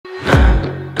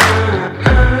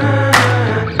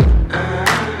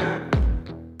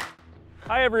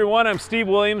Hi everyone, I'm Steve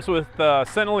Williams with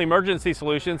Sentinel Emergency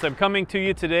Solutions. I'm coming to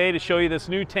you today to show you this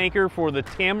new tanker for the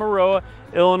Tamaroa,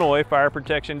 Illinois Fire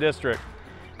Protection District.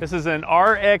 This is an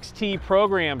RXT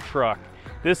program truck.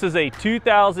 This is a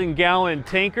 2,000 gallon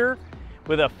tanker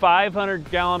with a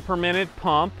 500 gallon per minute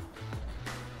pump.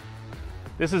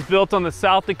 This is built on the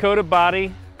South Dakota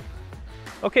body.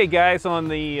 Okay guys, on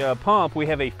the pump we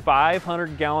have a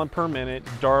 500 gallon per minute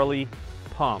Darley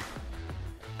pump.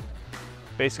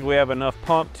 Basically, we have enough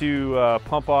pump to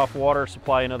pump off water,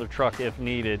 supply another truck if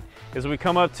needed. As we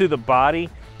come up to the body,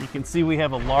 you can see we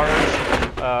have a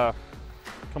large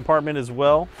compartment as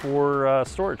well for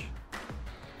storage.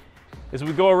 As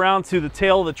we go around to the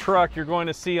tail of the truck, you're going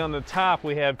to see on the top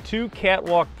we have two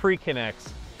catwalk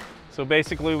pre-connects. So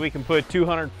basically we can put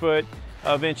 200 foot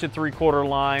of 1 3/4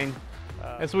 line.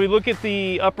 As we look at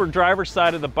the upper driver's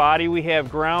side of the body, we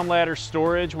have ground ladder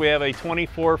storage. We have a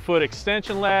 24-foot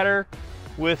extension ladder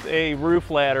with a roof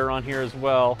ladder on here as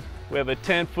well. We have a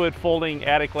 10-foot folding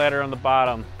attic ladder on the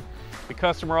bottom. The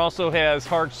customer also has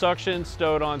hard suction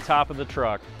stowed on top of the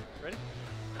truck. Ready?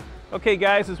 Okay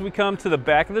guys, as we come to the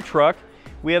back of the truck,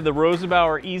 we have the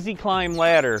Rosenbauer Easy Climb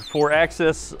ladder for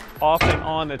access off and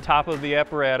on the top of the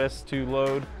apparatus to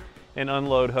load and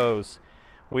unload hose.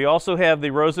 We also have the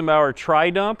Rosenbauer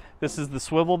Tri-Dump. This is the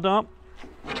swivel dump.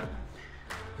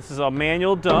 This is a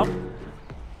manual dump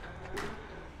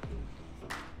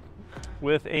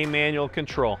with a manual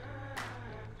control.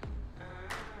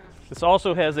 This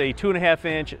also has a 2.5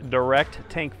 inch direct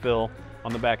tank fill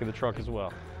on the back of the truck as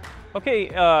well. Okay,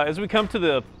 as we come to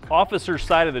the officer's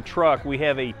side of the truck, we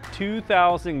have a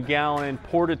 2,000 gallon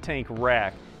porta-tank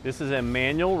rack. This is a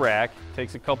manual rack.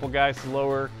 Takes a couple guys to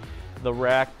lower the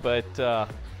rack, but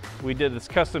we did this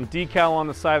custom decal on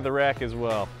the side of the rack as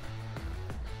well.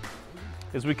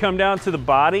 As we come down to the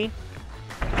body,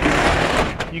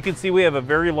 you can see we have a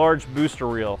very large booster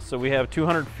reel. So we have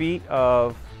 200 feet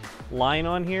of line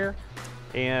on here,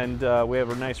 and we have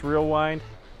a nice reel wind,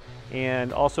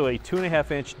 and also a 2.5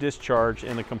 inch discharge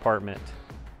in the compartment.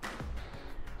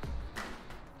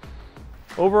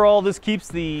 Overall, this keeps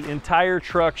the entire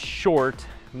truck short.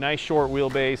 Nice short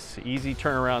wheelbase, easy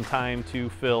turnaround time to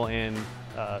fill and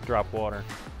drop water.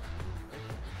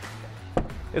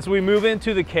 As we move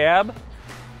into the cab,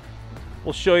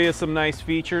 we'll show you some nice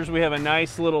features. We have a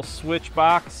nice little switch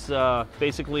box,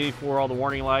 basically for all the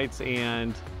warning lights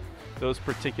and those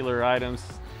particular items.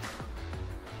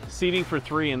 Seating for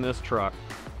 3 in this truck.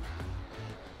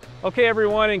 Okay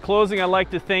everyone, in closing, I'd like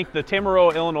to thank the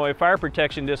Tamaroa, Illinois Fire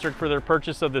Protection District for their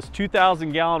purchase of this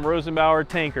 2,000 gallon Rosenbauer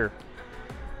tanker.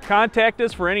 Contact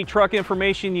us for any truck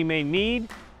information you may need.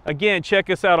 Again, check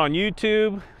us out on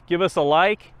YouTube, give us a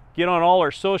like, get on all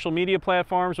our social media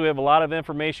platforms. We have a lot of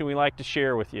information we like to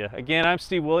share with you. Again, I'm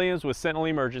Steve Williams with Sentinel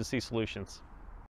Emergency Solutions.